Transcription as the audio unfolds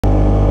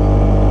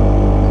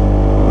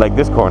like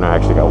this corner I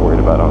actually got worried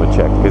about on the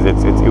check, because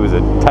it was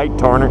a tight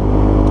turn,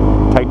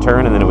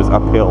 and then it was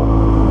uphill.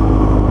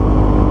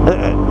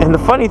 And the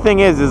funny thing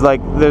is like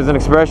there's an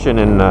expression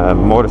in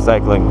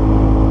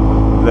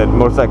motorcycling that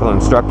motorcycle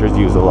instructors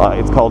use a lot.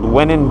 It's called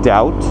 "when in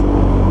doubt,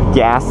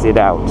 gas it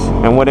out."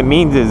 And what it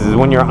means is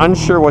when you're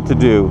unsure what to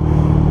do,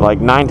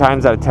 like 9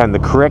 times out of 10, the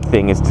correct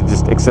thing is to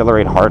just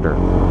accelerate harder.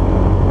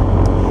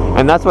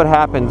 And that's what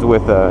happens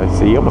with,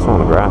 see, you almost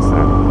went on the grass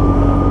there.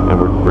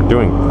 And we're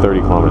doing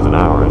 30 kilometers an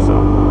hour, so.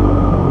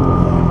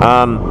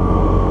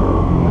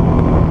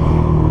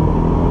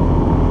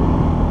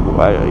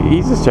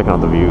 He's just checking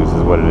out the views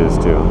is what it is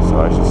too, so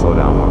I should slow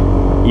down more.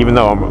 Even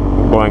though I'm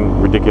going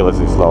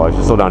ridiculously slow, I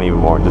should slow down even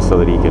more just so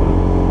that he can.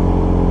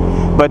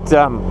 But,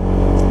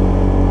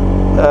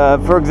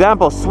 for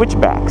example,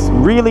 switchbacks,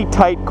 really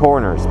tight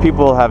corners.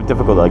 People have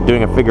difficulty like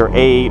doing a figure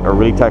 8 or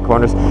really tight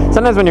corners.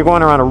 Sometimes when you're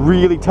going around a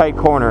really tight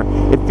corner,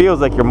 it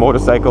feels like your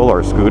motorcycle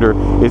or scooter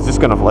is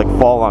just gonna like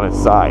fall on its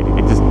side.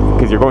 It just,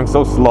 because you're going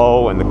so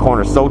slow and the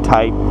corner's so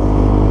tight.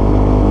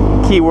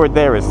 Keyword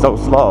there is so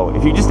slow.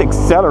 If you just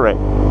accelerate,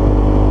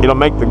 it'll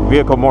make the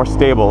vehicle more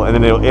stable, and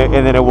then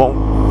it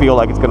won't feel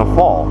like it's gonna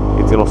fall.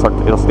 It'll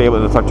stable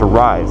and it'll start to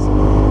rise.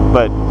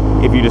 But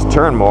if you just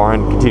turn more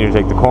and continue to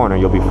take the corner,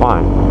 you'll be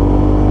fine.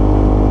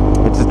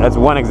 That's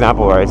one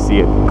example where I see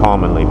it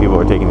commonly. People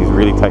are taking these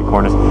really tight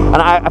corners, and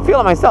I feel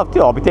it myself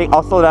too.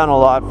 I'll slow down a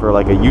lot for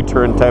like a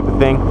U-turn type of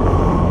thing,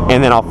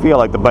 and then I'll feel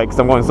like the bike, because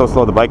I'm going so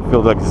slow, the bike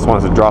feels like it just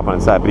wants to drop on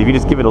its side. But if you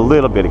just give it a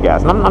little bit of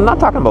gas, and I'm not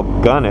talking about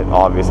gun it,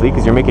 obviously,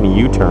 because you're making a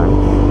U-turn.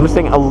 I'm just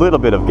saying a little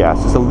bit of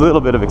gas, just a little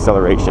bit of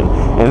acceleration,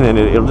 and then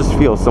it'll just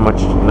feel so much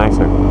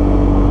nicer.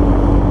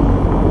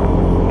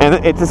 And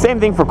it's the same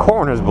thing for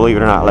corners, believe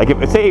it or not. Like,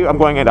 say I'm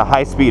going at a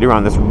high speed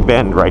around this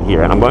bend right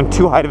here, and I'm going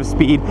too high of a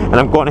speed, and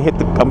I'm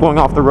going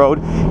off the road.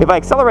 If I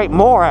accelerate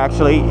more,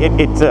 actually,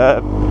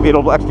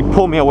 it'll actually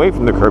pull me away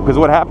from the curb. Because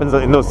what happens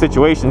in those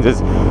situations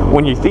is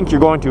when you think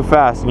you're going too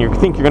fast and you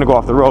think you're going to go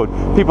off the road,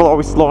 people are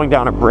always slowing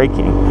down or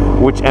braking,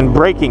 and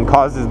braking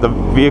causes the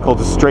vehicle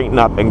to straighten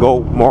up and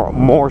go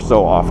more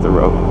so off the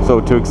road. So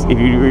if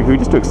you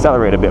just to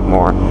accelerate a bit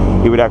more,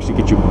 it would actually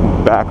get you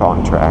back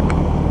on track.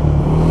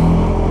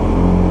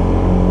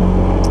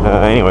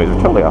 Anyways,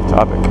 we're totally off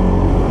topic.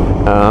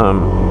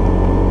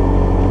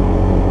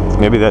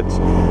 Maybe that's...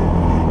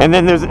 And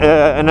then there's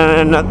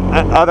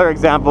other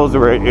examples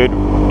where it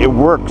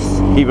works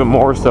even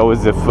more so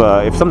is if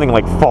something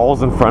like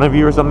falls in front of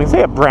you or something.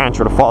 Say a branch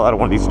were to fall out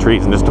of one of these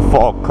trees and just to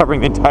fall,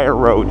 covering the entire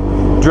road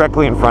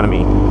directly in front of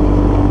me.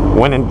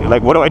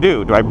 Like, what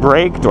do? Do I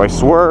brake? Do I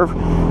swerve?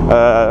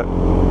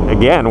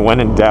 Again, when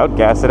in doubt,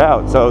 gas it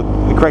out. So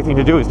the correct thing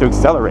to do is to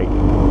accelerate.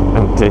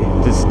 And to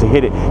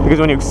hit it, because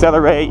when you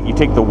accelerate, you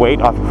take the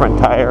weight off your front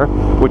tire,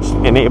 which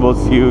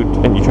enables you,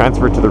 and you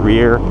transfer it to the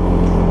rear,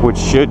 which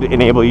should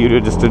enable you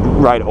to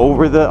ride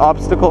over the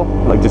obstacle,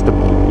 like just to,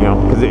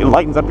 because it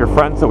lightens up your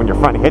front, so when your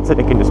front hits it,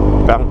 it can just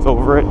bounce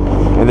over it,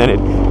 and then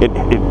it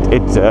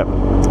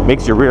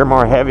makes your rear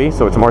more heavy,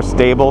 so it's more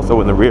stable, so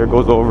when the rear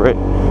goes over it,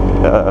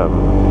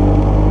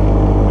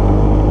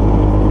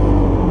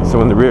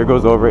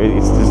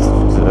 it's just,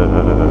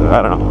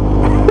 I don't know.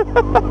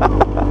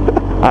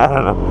 I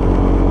don't know.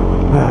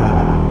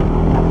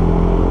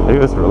 I do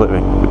this for a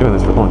living. I've been doing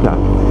this for a long time.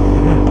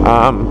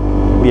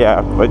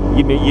 Yeah, but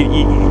if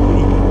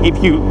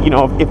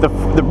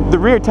the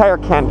rear tire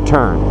can't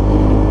turn,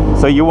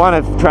 so you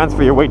want to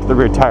transfer your weight to the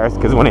rear tires,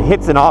 because when it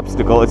hits an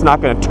obstacle, it's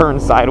not going to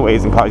turn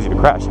sideways and cause you to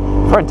crash.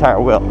 Front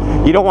tire will.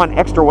 You don't want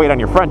extra weight on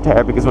your front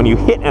tire, because when you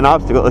hit an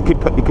obstacle, it could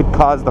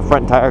cause the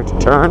front tire to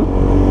turn,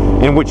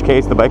 in which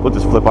case the bike will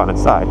just flip on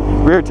its side.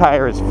 Rear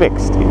tire is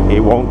fixed.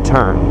 It won't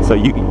turn, so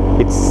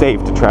it's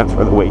safe to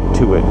transfer the weight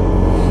to it.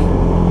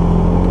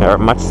 Or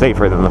much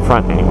safer than the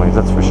front anyways,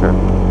 that's for sure.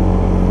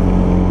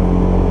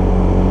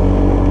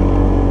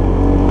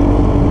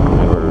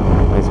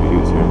 Nice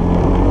views here.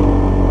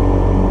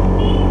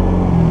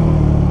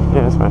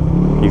 Yeah, that's fine.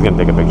 He's gonna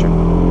take a picture.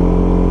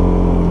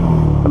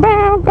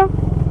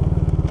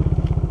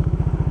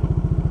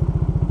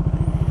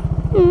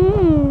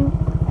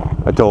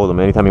 I told him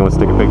anytime he wants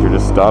to take a picture,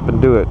 just stop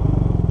and do it.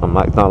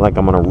 It's not like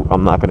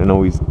I'm not gonna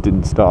know he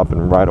didn't stop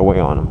and ride away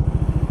on him.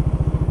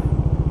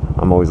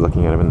 I'm always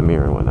looking at him in the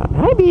mirror and whatnot.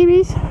 Hi,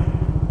 babies.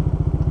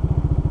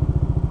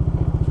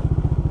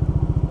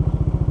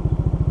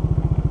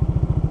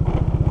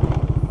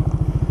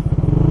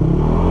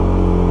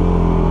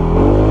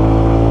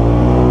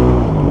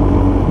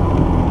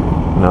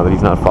 Now that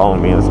he's not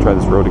following me, let's try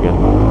this road again.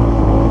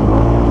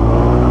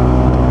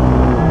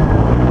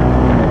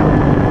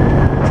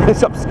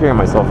 I'm scaring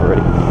myself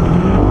already.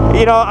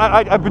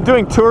 I've been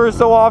doing tours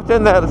so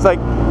often that it's like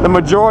the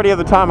majority of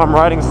the time I'm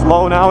riding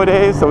slow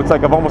nowadays, so it's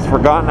like I've almost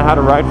forgotten how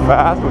to ride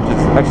fast, which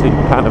is actually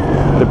kind of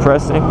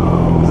depressing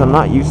because I'm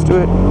not used to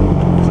it.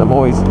 Because I'm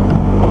always,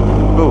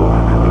 ooh,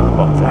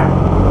 bump there.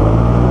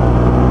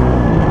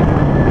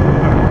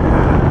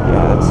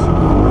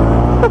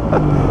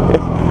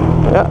 Yeah,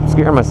 yeah, I'm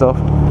scaring myself.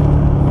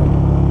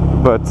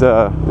 But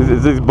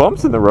there's these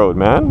bumps in the road,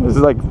 man. This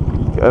is like,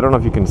 I don't know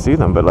if you can see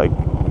them, but like,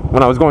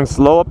 when I was going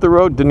slow up the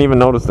road, didn't even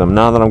notice them.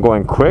 Now that I'm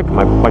going quick,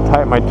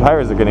 my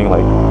tires are getting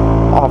like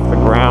off the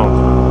ground.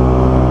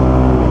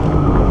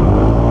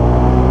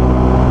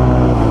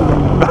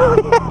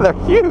 Yeah,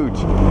 they're huge.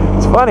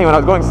 It's funny, when I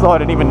was going slow, I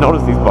didn't even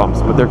notice these bumps,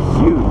 but they're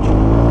huge.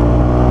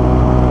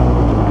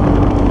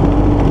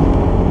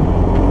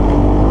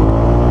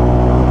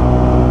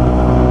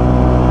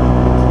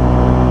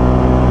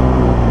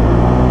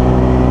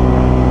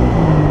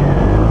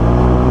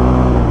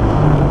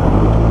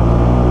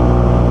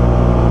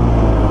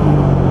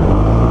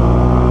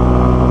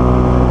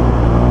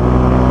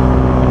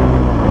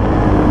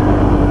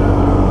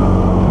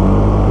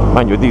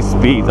 Mind you, with these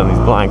speeds on these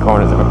blind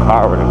corners, if a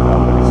car were to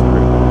come, it'd be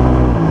screwed.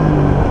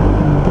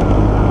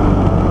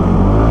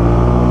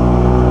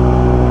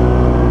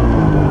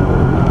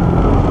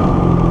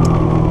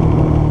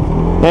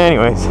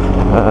 Anyways,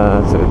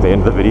 so at the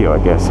end of the video,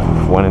 I guess,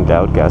 when in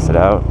doubt, gas it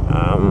out.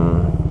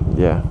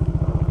 Yeah,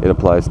 it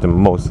applies to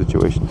most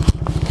situations.